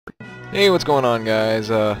Hey, what's going on, guys?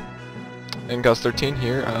 NCOS13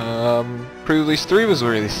 here. Pre-release 3 was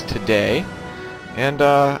released today, and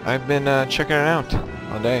I've been checking it out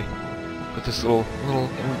all day. Put this little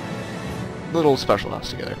special house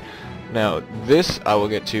together. Now, this I will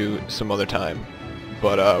get to some other time,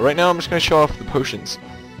 but right now I'm just going to show off the potions.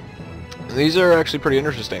 These are actually pretty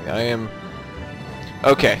interesting.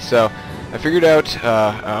 Okay, so I figured out.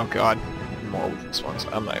 Oh God, more weakness ones.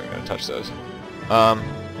 I'm not even going to touch those.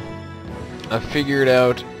 I figured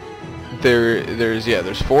out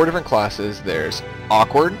there's 4 different classes. There's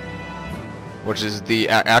awkward, which is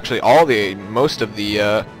most of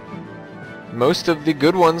the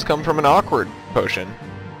good ones come from an awkward potion.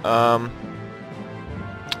 So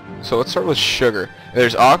let's start with sugar.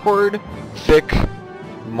 There's awkward, thick,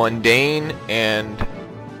 mundane, and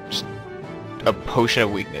just a potion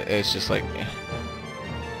of weakness. It's just like, eh.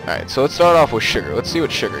 Alright, so let's start off with sugar. Let's see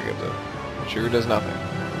what sugar gives us. Sugar does nothing.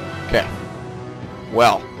 Okay.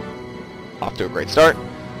 Well, off to a great start.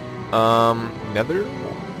 Nether?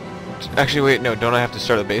 Actually, wait, no, don't I have to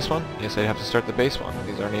start the base one? Yes, I have to start the base one.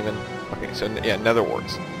 These aren't even... Okay, so, yeah, nether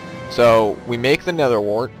warts. So, we make the nether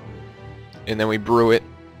wart, and then we brew it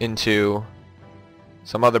into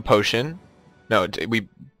some other potion. No,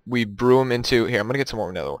 we brew them into... Here, I'm gonna get some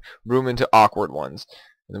more nether wart. Brew them into awkward ones.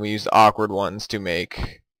 And then we use the awkward ones to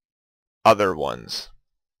make other ones.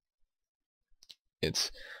 I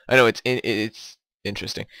know it's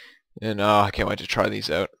interesting, and I can't wait to try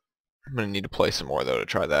these out. I'm gonna need to play some more though to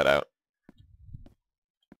try that out.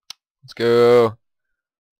 Let's go.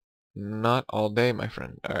 Not all day, my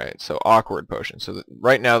friend. All right, so awkward potion. So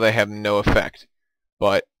right now they have no effect,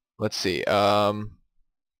 but let's see.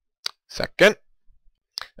 Second.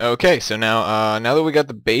 Okay, so now that we got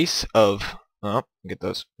the base of get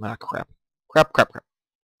those. Crap.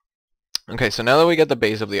 Okay, so now that we got the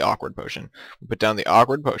base of the awkward potion, we put down the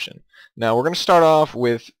awkward potion. Now we're going to start off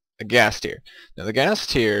with a gas tier. Now the gas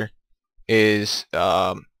tier is,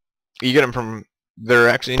 you get them from, they're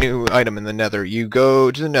actually a new item in the nether. You go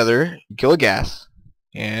to the nether, you kill a gas,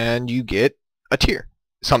 and you get a tier.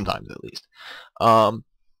 Sometimes at least.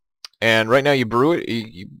 And right now you brew it,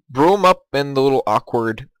 you brew them up in the little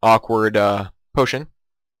awkward potion,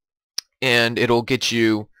 and it'll get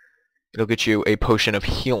you a potion of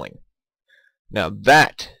healing. Now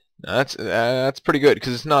that's pretty good,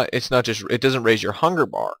 because it doesn't raise your hunger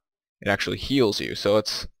bar. It actually heals you. So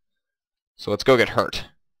let's go get hurt.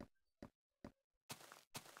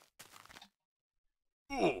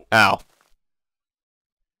 Ow.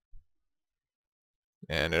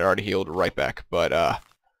 And it already healed right back, but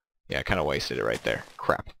yeah, I kind of wasted it right there.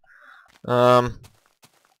 Crap.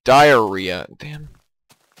 Diarrhea. Damn.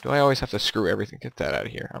 Do I always have to screw everything? Get that out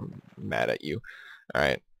of here. I'm mad at you. All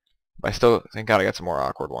right. I still, thank God I got some more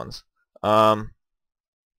awkward ones. I'm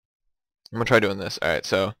gonna try doing this. Alright,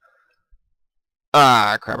 so...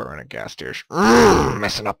 crap, I ran a gas tiers.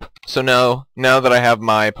 Messing up. So now that I have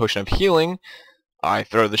my potion of healing, I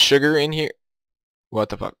throw the sugar in here. What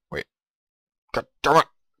the fuck? Wait. God damn it!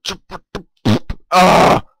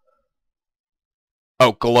 Ah!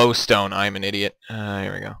 Oh, glowstone. I'm an idiot.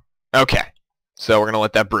 Here we go. Okay. So we're gonna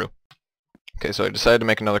let that brew. Okay, so I decided to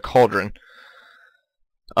make another cauldron.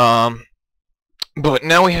 But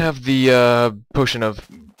now we have the potion of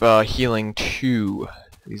healing 2.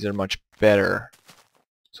 These are much better.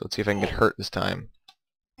 So let's see if I can get hurt this time.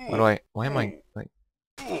 Why am I like...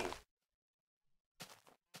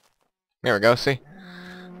 There we go, see?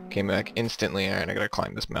 Came back instantly. Alright, I gotta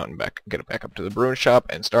climb this mountain back, get it back up to the brewing shop,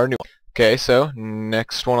 and start a new one. Okay, so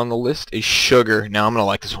next one on the list is sugar. Now I'm gonna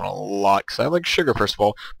like this one a lot, because I like sugar first of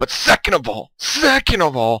all, but second of all,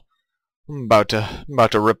 I'm about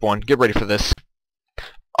to rip one. Get ready for this.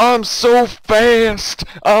 I'm so fast.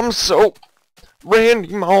 I'm so...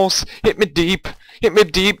 Randy Moss, hit me deep. Hit me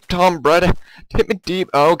deep, Tom Brady. Hit me deep.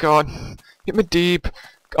 Oh God. Hit me deep.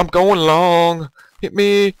 I'm going long. Hit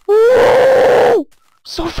me. Woo!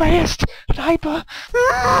 So fast. And hyper.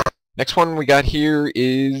 Next one we got here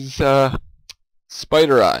is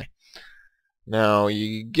spider eye. Now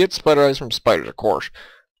you get spider eyes from spiders, of course.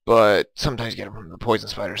 But sometimes you get them from the poison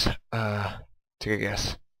spiders. Take a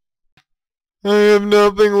guess. I have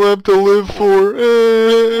nothing left to live for.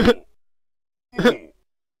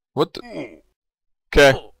 What the?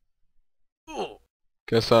 Okay.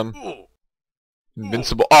 Guess I'm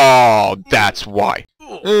invincible. Oh, that's why.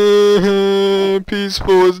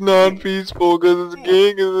 Peaceful is not peaceful because it's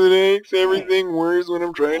gay, because it makes everything worse when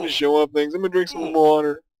I'm trying to show off things. I'm gonna drink some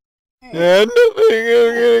water. Yeah, nothing.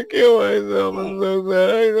 I'm gonna kill myself. I'm so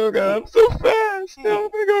sad. I'm so fast. Now I'm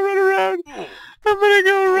gonna go run around. I'm gonna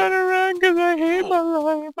go run around because I hate my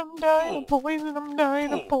life. I'm dying of poison. I'm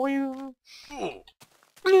dying of poison.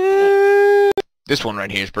 This one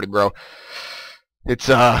right here is pretty bro. It's,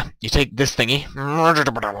 you take this thingy,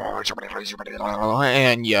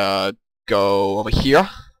 and you go over here.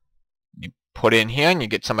 You put it in here, and you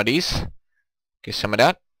get some of these. Get some of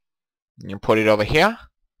that. And you put it over here.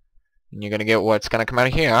 And you're gonna get what's gonna come out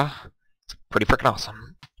of here. It's pretty freaking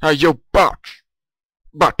awesome. Hey, you bitch!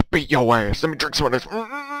 About to beat your ass. Let me drink some of this.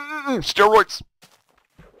 Steroids!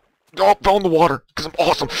 Oh, fell in the water, because I'm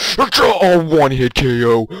awesome. Oh, one-hit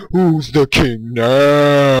KO. Who's the king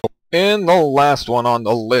now? And the last one on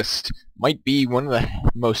the list might be one of the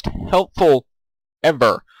most helpful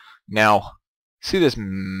ever. Now, see this magma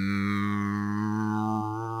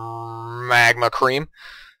cream?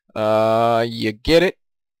 You get it,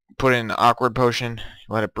 put it in an awkward potion,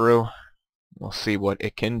 let it brew. We'll see what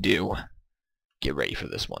it can do. Get ready for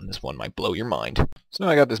this one. This one might blow your mind. So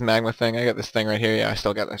I got this magma thing. I got this thing right here. Yeah, I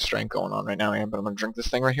still got that strength going on right now, yeah, but I'm going to drink this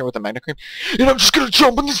thing right here with the magma cream. And I'm just going to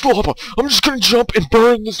jump in this lava. I'm just going to jump and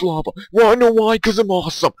burn this lava. Well, I know why, because I'm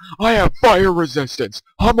awesome. I have fire resistance.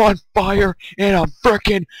 I'm on fire, and I'm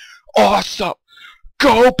freaking awesome.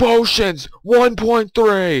 Go potions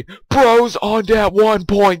 1.3. Pros on that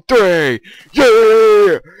 1.3.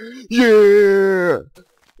 Yeah! Yeah!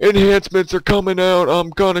 Enhancements are coming out. I'm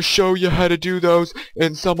gonna show you how to do those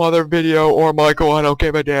in some other video, or Michael, I don't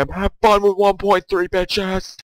give a damn. Have fun with 1.3, bitches!